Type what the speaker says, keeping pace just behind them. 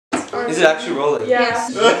Is it actually rolling? Yeah.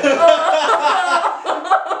 Yes.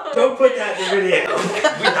 Don't put that in the video.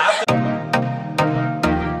 We have to.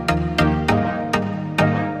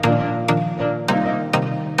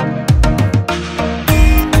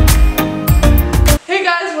 Hey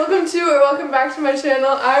guys, welcome back to my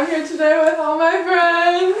channel. I'm here today with all my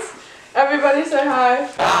friends. Everybody say hi.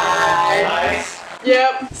 Hi.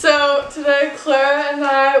 Yep. So today Clara and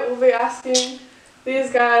I will be asking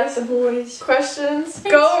these guys, the boys, questions.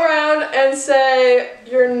 Go around and say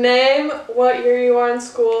your name, what year you are in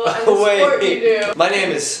school, and the sport you do. My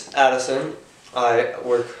name is Addison. I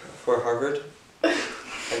work for Harvard,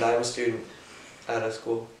 and I'm a student at a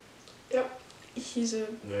school. Yep. He's a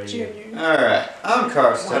junior. Alright, I'm Why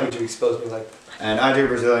Karsten, would you expose me like that? and I do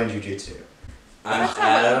Brazilian Jiu-Jitsu. I'm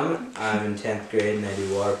Adam. I'm in 10th grade and I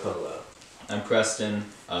do water polo. I'm Preston.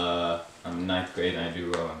 I'm in 9th grade and I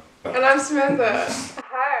do rowing. And I'm Samantha.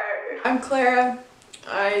 Hi. I'm Clara.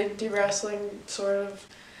 I do wrestling, sort of.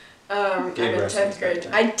 I'm in 10th grade.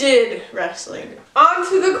 I did wrestling. On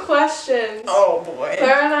to the questions. Oh boy.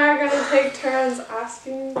 Clara and I are going to take turns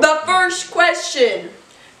asking. The first question.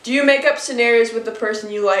 Do you make up scenarios with the person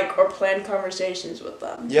you like or plan conversations with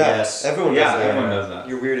them? Yeah, Yes. everyone Yeah, does that. everyone does that.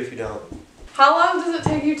 You're weird if you don't. How long does it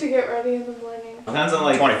take you to get ready in the morning? Depends on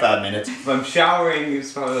like 25 minutes. if I'm showering,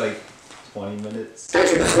 it's probably like 20 minutes.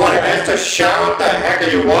 Takes you 20 minutes to shower. What the heck are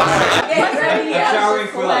you watching? Get ready I'm as showering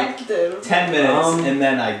a for like collective. 10 minutes and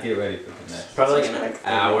then I get ready for the next. Probably like an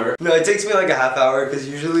hour. No, it takes me like a half hour because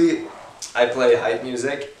usually I play hype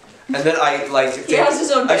music, and then I like. He has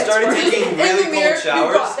his own I dance started party. taking In really the mirror, cold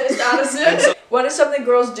showers. You got this, Addison. What is something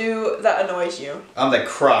girls do that annoys you? They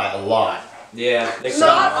cry a lot. Yeah.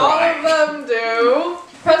 Not all of them do.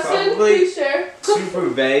 Preston, Probably- please share. Super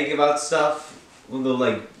vague about stuff. Well, they'll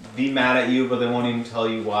like be mad at you, but they won't even tell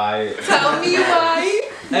you why. Tell me why.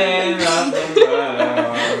 And nothing.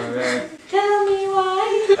 Tell me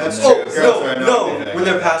why. That's Oh, true. Girls are no, annoying. when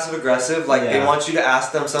they're passive aggressive, like they Yeah. want you to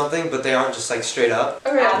ask them something, but they aren't just like straight up.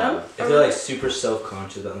 Okay. Adam. If they're like super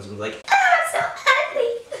self-conscious about something, like,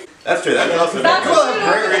 That's true. That's also That's true.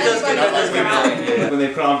 what Great reasons to not like anybody women. When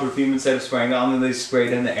they put on perfume instead of spraying it on, then they spray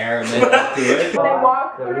it in the air and then walk through it. They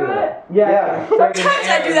walk through it. Yeah. Sometimes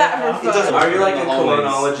I do that for fun. are you like a Always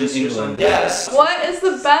colonologist in or something? Yes. What is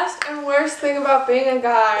the best and worst thing about being a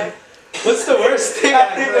guy? What's the worst thing? I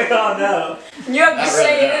think we all know. You have to Not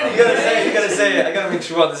say really, it. no. You gotta say it. You gotta say it. I gotta make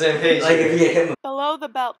sure we're on the same page. Like if you hit him. Below the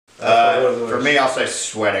belt. For me, I'll say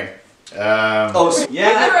sweating. Oh,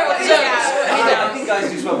 Yeah. I think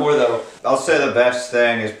guys do sweat more though. I'll say the best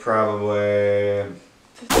thing is probably...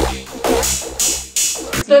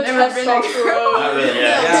 The testosterone. Not really.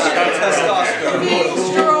 testosterone. Being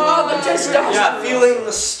strong. The testosterone. Yeah,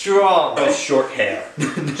 feeling strong. Short hair.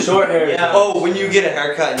 Short hair. Yeah. Oh, when you get a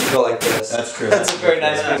haircut and you go like this. That's true. That's a very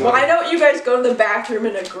nice thing. Why don't you guys go to the bathroom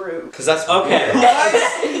in a group? Because that's Okay.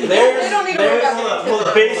 They don't need to worry about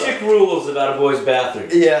There's basic rules about a boy's bathroom.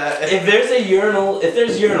 Yeah. If there's a urinal, if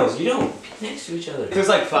there's urinals, you don't pee next to each other. If there's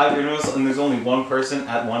like 5 urinals and there's only one person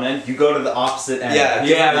at one end, you go to the opposite end. Yeah.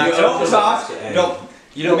 Yeah, You you don't open talk. the end.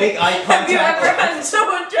 You don't make eye Have you ever contact. had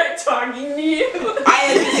someone try talking to you?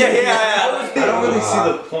 Yeah. I don't really see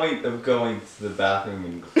the point of going to the bathroom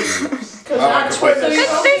in groups. That's where where the-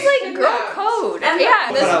 There's like girl code. And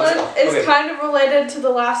yeah, this one is Okay. kind of related to the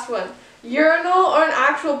last one. Urinal or an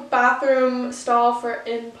actual bathroom stall for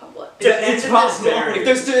in public. It's possible. If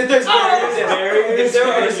there's barriers, if there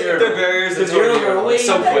are barriers, Because it's already urinals are way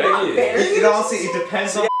so quick. It honestly, it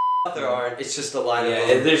depends on. There aren't. It's just a line Yeah, of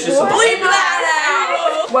them. there's just a Bleep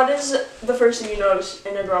that out! What is the first thing you notice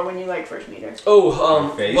in a girl when you like first meet her? Oh,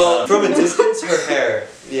 Face. well, from a distance, her hair.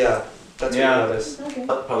 Yeah, that's what Yeah. you notice.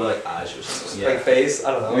 probably like eyes or something. Yeah. Like face,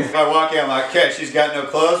 I don't know. If I walk in, I'm like, okay, she's got no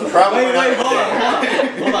clothes. Probably Wait, not. hold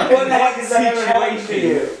on. What the heck is that ever happened to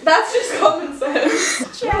you? That's just common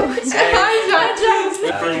sense. Hi,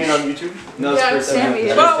 Jack. Putting it on YouTube? No, it's Yeah, first Sammy.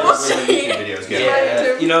 time. Well, we'll That's see. what videos get.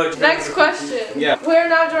 Yeah. You know. Next question. Yeah. We're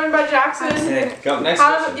now joined by Jackson. Go next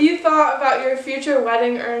Have question. you thought about your future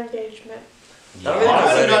wedding or engagement?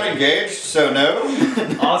 Honestly, not engaged, so no.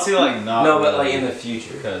 Honestly, like not. No, but really, like in the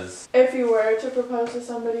future. because If you were to propose to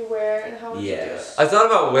somebody, where and how would you do Yes. it? I thought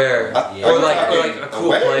about where, Yeah. or like a cool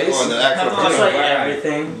wedding place, Or the actual Just like Right.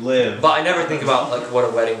 everything. live. but I never think about like what a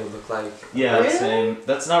wedding would look like. Yeah, Really? same.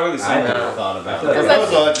 That's not really something know. I've thought about. I feel like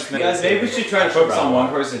Proposal, just make Guys, maybe we should try to Actually, focus on probably. one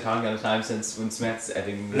person talking at a time since when Samantha's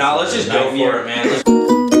editing this. Nah, let's just go for it, man.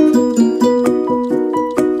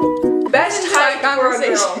 Best height for a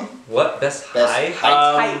girl. What best Best height?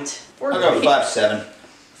 Height. I'll go 5'7".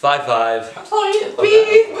 5'5".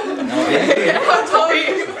 Beep. No, it- How tall are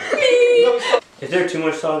you? If they're too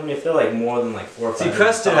much taller than me, if they're like more than like 4 or 5 See, inches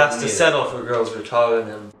Preston taller has than to me, settle for girls who are taller than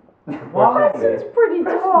him. Preston's pretty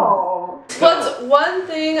tall. What's one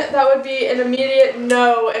thing that would be an immediate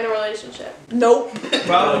no in a relationship? Nope.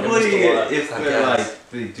 Probably if I they're guess. like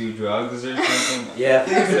they do drugs or something. Yeah.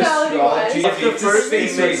 Personality-wise. If the first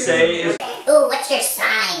thing they say is Ooh, what's your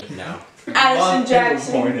sign? no. Addison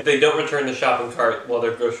Jackson. They don't return the shopping cart while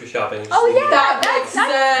they're grocery shopping. Oh yeah, That that's makes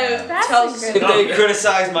sense. that's tells a If good they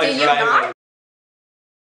criticize my Do you driving. not?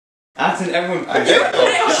 That's an everyone. I did.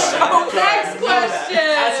 Next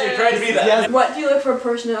question. Trying to be that. What do you look for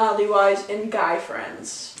personality-wise in guy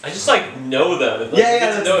friends? I just like know them. And, like, Yeah, yeah, get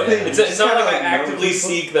to that's know the it. thing. It's Just not like I kinda, like, know actively people.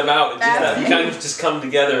 seek them out. It's just that we kind of just come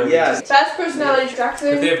together. And Yeah. just, Best personality, Jackson.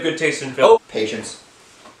 if they have good taste in film. Patience.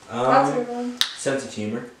 That's a good one. Sense of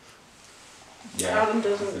humor. Yeah. Adam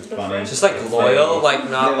doesn't. It's the funny. friends- Just like loyal, like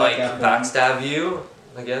not They like like F1. backstab you,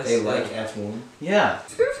 I guess. They like F1. Yeah.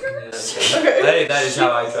 Okay. Hey, that is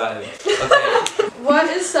how I drive. Okay. What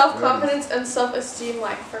is self-confidence and self-esteem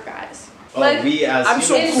like for guys? Oh, Like, we as I'm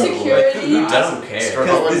so humans- insecurity. I don't care.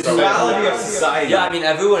 Because the duality of society. Yeah, I mean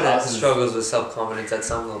everyone struggles with self-confidence at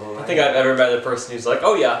some level. I Right? think I've ever met a person who's like,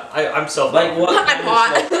 oh yeah, I'm self. Like what? I'm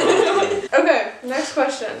hot. Okay, next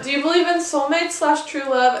question. Do you believe in soulmates/true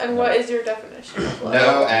love, and what is your definition of love?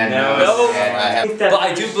 No and no. No. And I have. But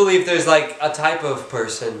I do believe there's like a type of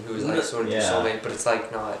person who's like No, sort of your yeah. soulmate, but it's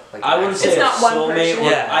like not like. I wouldn't say It's a not one soulmate. person. Or,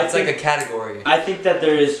 Yeah, it's think, like a category. I think that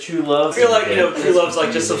there is true love. I feel like true love's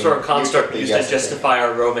like just some sort of construct used to justify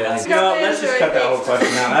our romance. You know, let's just cut that whole question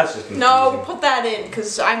out. That's just confusing. No, put that in,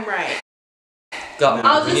 because I'm right. Got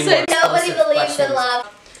I'll we just need say more Nobody explicit believes in questions.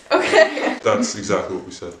 love. Okay. That's exactly what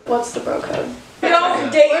we said. What's the bro code?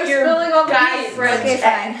 Don't date We're your spilling all the guy beans. friends. Okay,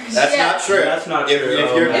 fine. That's Yeah. not true. That's not If- true.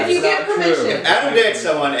 if you're- If you That's get not true. permission. If Adam dates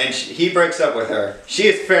someone and he breaks up with her, she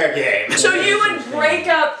is fair game. So you would break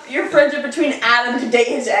up your friendship between Adam to date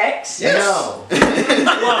his ex? Yes. No.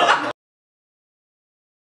 Yeah,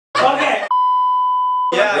 Okay.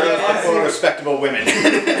 yeah, for respectable women.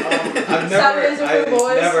 I've Saturdays never, are for boys.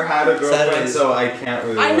 I've never had a girlfriend, Saturdays. so I can't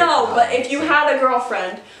really. I know, but if you had a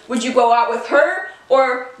girlfriend, would you go out with her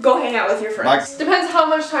or go hang out with your friends? Depends how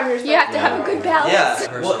much time you're spending. You have to have a good balance.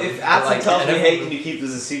 Yeah. Well, if But, Absent like, tells me, and hey, everyone- can you keep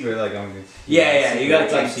this a secret? Like, I'm gonna. Yeah, you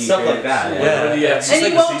gotta like keep stuff secret. like that. Yeah. Yeah. It's And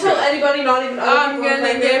like you a won't tell secret. anybody, not even other I'm people gonna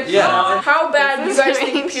in give. Yeah. How bad do you This guys is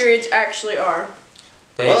think strange. periods actually are?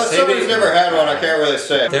 Well, as someone who's never had one, I can't really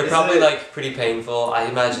say. They're Is probably it- like pretty painful. I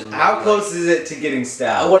imagine. How maybe, close is it to getting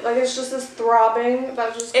stabbed? Like it's just this throbbing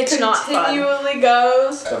that just It's not fun. continually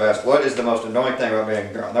goes. I've asked, what is the most annoying thing about being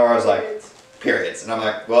a girl? And they're always like, periods. And I'm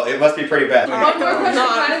like, well, it must be pretty bad. One more question Not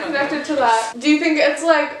kind of fun. connected to that. Do you think it's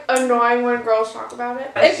like annoying when girls talk about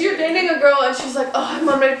it? If you're dating a girl and she's like, oh, I'm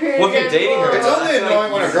on my period Well, if you're again," dating her, or- It's only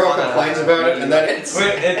annoying when a girl complains about it, and then it's.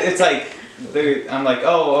 Wait, it's like, I'm like,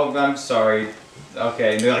 oh, I'm sorry.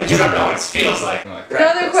 Okay, and they're like, you don't know what it feels like. I'm like,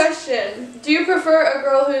 Another question. Do you prefer a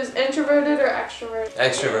girl who's introverted or extroverted?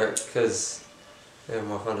 Extrovert, because they're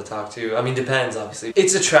more fun to talk to. I mean, depends, obviously.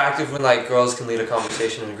 It's attractive when, like, girls can lead a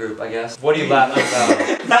conversation in a group, I guess. What are you laughing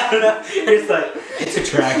about? I don't know. It's like, it's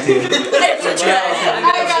attractive. It's a I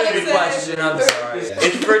gotta That's a good say- question, I'm sorry.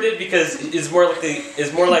 Introverted because is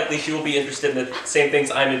more likely she will be interested in the same things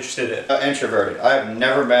I'm interested in. Introverted. I have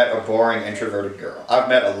never met a boring introverted girl. I've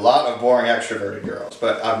met a lot of boring extroverted girls,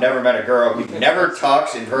 but I've never met a girl who never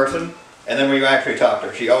talks in person, and then when you actually talk to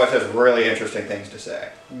her, she always has really interesting things to say.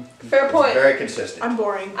 Fair point. Very consistent. I'm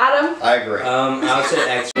boring. Adam? I agree. I would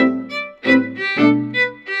say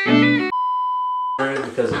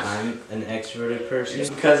because I'm an extroverted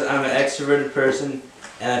person. Because I'm an extroverted person,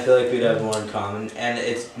 and I feel like we'd have more in common, and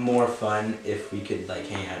it's more fun if we could like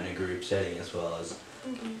hang out in a group setting as well as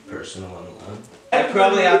personal and alone. I'd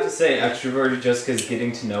probably have to say extroverted just because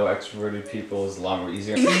getting to know extroverted people is a lot more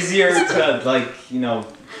easier. Easier to, like, you know,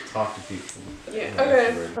 talk to people. Yeah.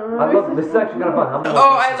 Okay. I love this. Is actually kind of fun. How many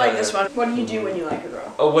Oh, I questions like are this there? one. What do you do when you like a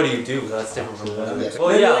girl? Oh, what do you do? That's different from what Yes. Well,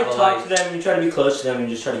 Maybe, yeah, like but talk like, to them, you try to be close to them, and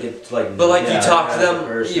you just try to get to like. but like know you them talk to as a them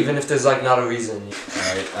person. even if there's like not a reason.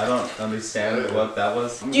 Alright, I don't understand what that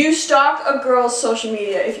was. Do you stalk a girl's social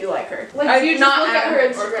media if you like her? Like, do you just look at her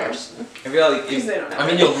Adam or Instagram? person. I feel like Because if, they don't know. I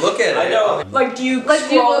mean, you'll look at it. I know. Like, do you Like,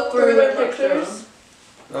 do you scroll look through their their pictures?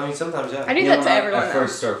 I mean, sometimes yeah. I do you that know, to everyone. I though.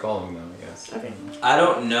 first start following them, I guess. Okay. I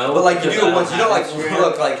don't know. But like you because do I it once, you don't like have Instagram.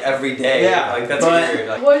 look like every day. Yeah, like that's but- weird.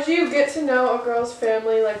 Like, Would you get to know a girl's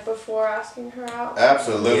family like before asking her out?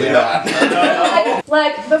 Absolutely Yeah. not.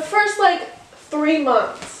 Like the first like 3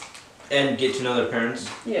 months. And get to know their parents.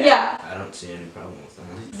 Yeah. I don't see any problem with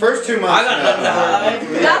that. First 2 months. I got nothing to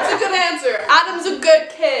hide. That's a good answer. Adam's a good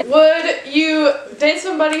kid. Would you date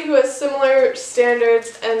somebody who has similar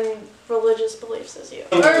standards and religious beliefs as you?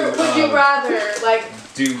 Or would you rather, like,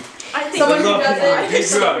 Do I think someone who drugs,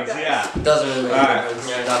 doesn't? yeah. Doesn't really make Alright. a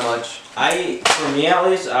difference that much. For me at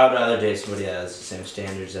least, I would rather date somebody that has the same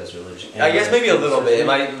standards as religion. I guess maybe a little bit. It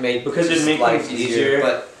might make Because it'd make life things easier, easier.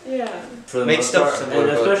 but Yeah. for the make most stuff part, simpler.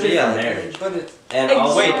 and but especially yeah, for marriage. But it, And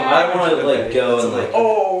also, Wait, I don't want to like go and like.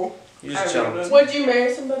 Oh. you just jumped. Would you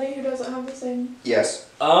marry somebody who doesn't have the same? Yes.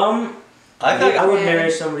 I would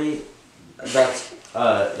marry somebody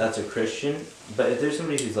that's a Christian, but if there's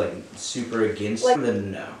somebody who's like super against them,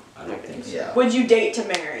 then no, I don't think so. Yeah. Would you date to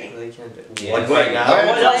marry? They can't do Yeah. Like right now? Why-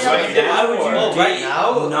 Why would you Oh, date? right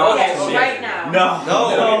now? No, Yes, to right marry. now.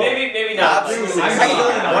 No. Maybe not. Absolutely.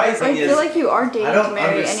 I feel like you are dating I don't to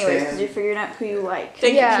marry anyways understand. because you're figuring out who you like.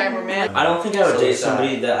 Thank yeah. you, cameraman. I don't think I would So date sad.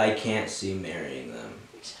 somebody that I can't see marrying them.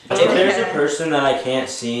 If Okay. there's a person that I can't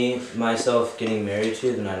see myself getting married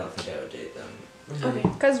to, then I don't think I would date them. Okay.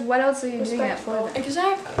 Because what else are you doing it for then?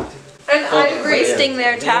 Exactly. And I agree. Wasting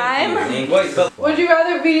their time. Wait, but Would you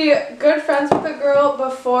rather be good friends with a girl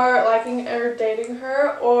before liking or dating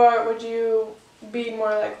her, or would you be more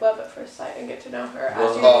like love at first sight and get to know her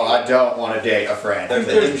as you Oh, I don't want to date a friend. I think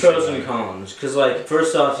there's pros and cons, because like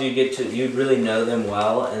first off, you'd really know them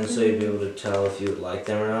well, and so you'd be able to tell if you would like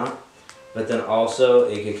them or not. But then also,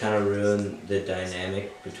 it could kind of ruin the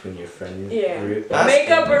dynamic between your friend Yeah. group.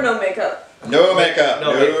 Makeup or no makeup? No makeup.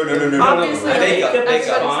 No, No. Obviously, Makeup. Makeup is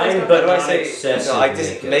Everybody fine, says but what do I not say? excessive No, I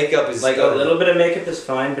just makeup is like good. a little bit of makeup is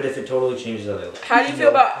fine, but if it totally changes how they look. How do you feel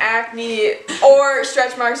about acne or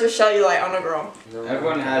stretch marks or cellulite on a girl?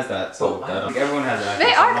 Everyone has that, so everyone has that.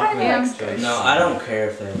 They are kind of No, I don't care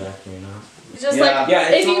if they have acne or not. just Yeah. like Yeah,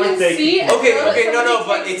 if it's you not can like they- see a Okay, girl that okay, no, somebody no,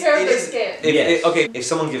 but takes it- care of it their is- skin. if okay, if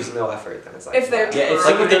someone gives no effort, then it's like If they're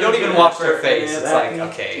like if they don't even wash their face, it's like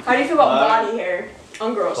okay. How do you feel about body hair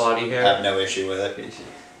on girls? Body I hair. have no issue with it.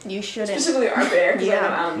 You shouldn't. Specifically our hair.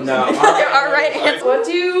 Yeah. No, Our right answer. What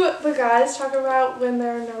do the guys talk about when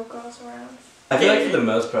there are no girls around? I feel like for the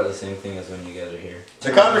most part the same thing as when you guys are here.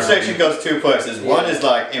 The conversation goes two places. One is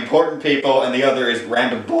like important people, and the other is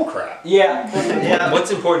random bullcrap. Yeah. Yeah.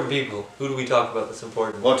 What's important people? Who do we talk about that's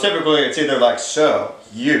important? Well, typically it's either like, so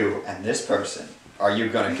you and this person, are you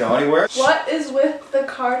gonna go anywhere? What is with the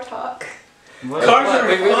car talk? What? Cars What? are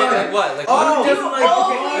Wait, wait, fun. like what? Like Oh, You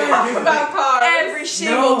always talk about cars every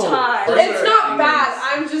single No. time. It's not bad.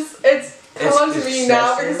 I'm just it's come to me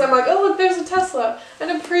now because I'm like, oh look, there's a Tesla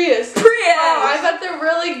and a Prius. Prius. Wow, I bet they're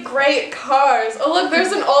really great cars. Oh look,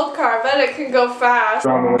 there's an old car. I bet it can go fast.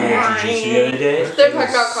 On the way to introduce you the other day. They're talking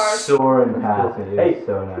about cars. Soaring past it. It's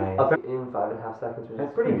so nice. In 5.5 seconds.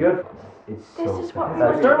 That's pretty good. It's so This is what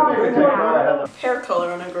fast. Hair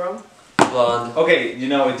color on a girl. Blonde. Okay, you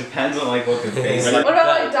know, it depends on like what the face is. What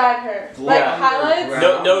about like dyed hair? Like Yeah. highlights?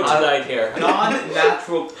 No tonight hair.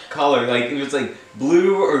 Non-natural color, like it was like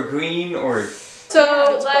blue or green or.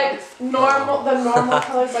 So like normal, the normal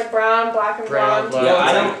colors like brown, black, and Brown, blonde. black. Yeah,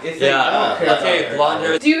 I don't. It's Yeah. I don't care. Okay, blonde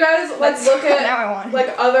hair. Do you guys like look at Now I want.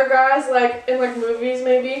 like other guys like in like movies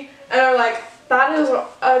maybe and are like that is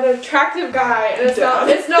an attractive guy and it's not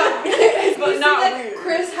you see not like weird.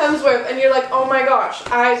 Chris Hemsworth and you're like oh my gosh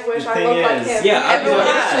I wish The I thing looked like is- him. yeah, I Everyone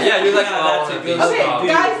feel else- Yeah, you're like, Yeah, oh, I that's wanna a be good this Okay, guy.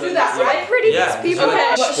 guys do that, right? Pretty Yeah. people. Okay.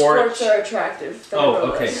 What Sport. sports are attractive? Oh,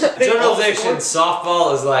 okay. Generalization.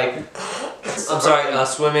 Softball is like. I'm sorry.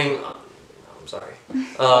 Swimming. I'm sorry.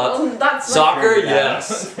 That's Soccer,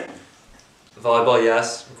 yes. Volleyball,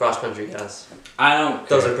 yes. Cross country, yes. I don't.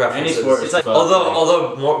 Those care. are preferences. Any sport. It's like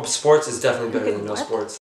Although more sports is definitely better than no What?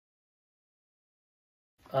 sports.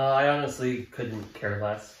 I honestly couldn't care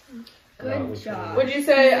less. Good job. Would you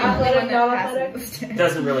say athletic, non-athletic?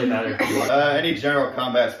 Doesn't really matter. Any general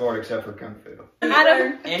combat sport except for kung fu.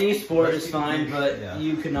 Adam, Any sport is fine, but Yeah.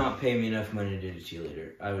 you could not pay me enough money to date a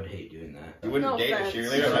cheerleader. I would hate doing that. You wouldn't No date offense. a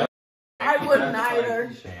cheerleader, right? I wouldn't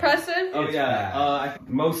either. Preston. Oh yeah.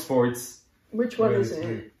 Most sports. Which one is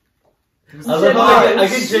it? I love how I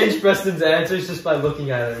can change Preston's answers just by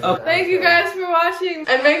looking at it. Thank you guys for watching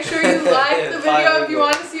and make sure you like the video if you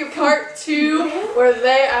want to see a part 2 where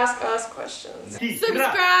they ask us questions.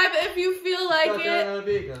 Subscribe if you feel like it.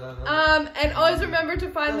 And always remember to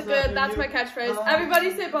find the good. That's my catchphrase.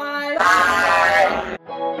 Everybody say bye.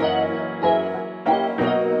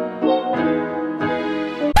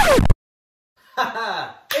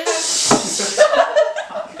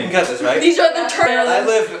 You got this, right? These are the terms. I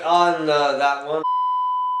live on that one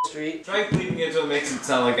street. Try bleeping it so it makes it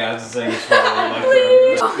sound like I was saying it's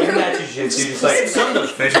really like Even that you should do just like some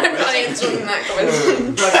of the I'm not answering that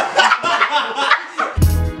question.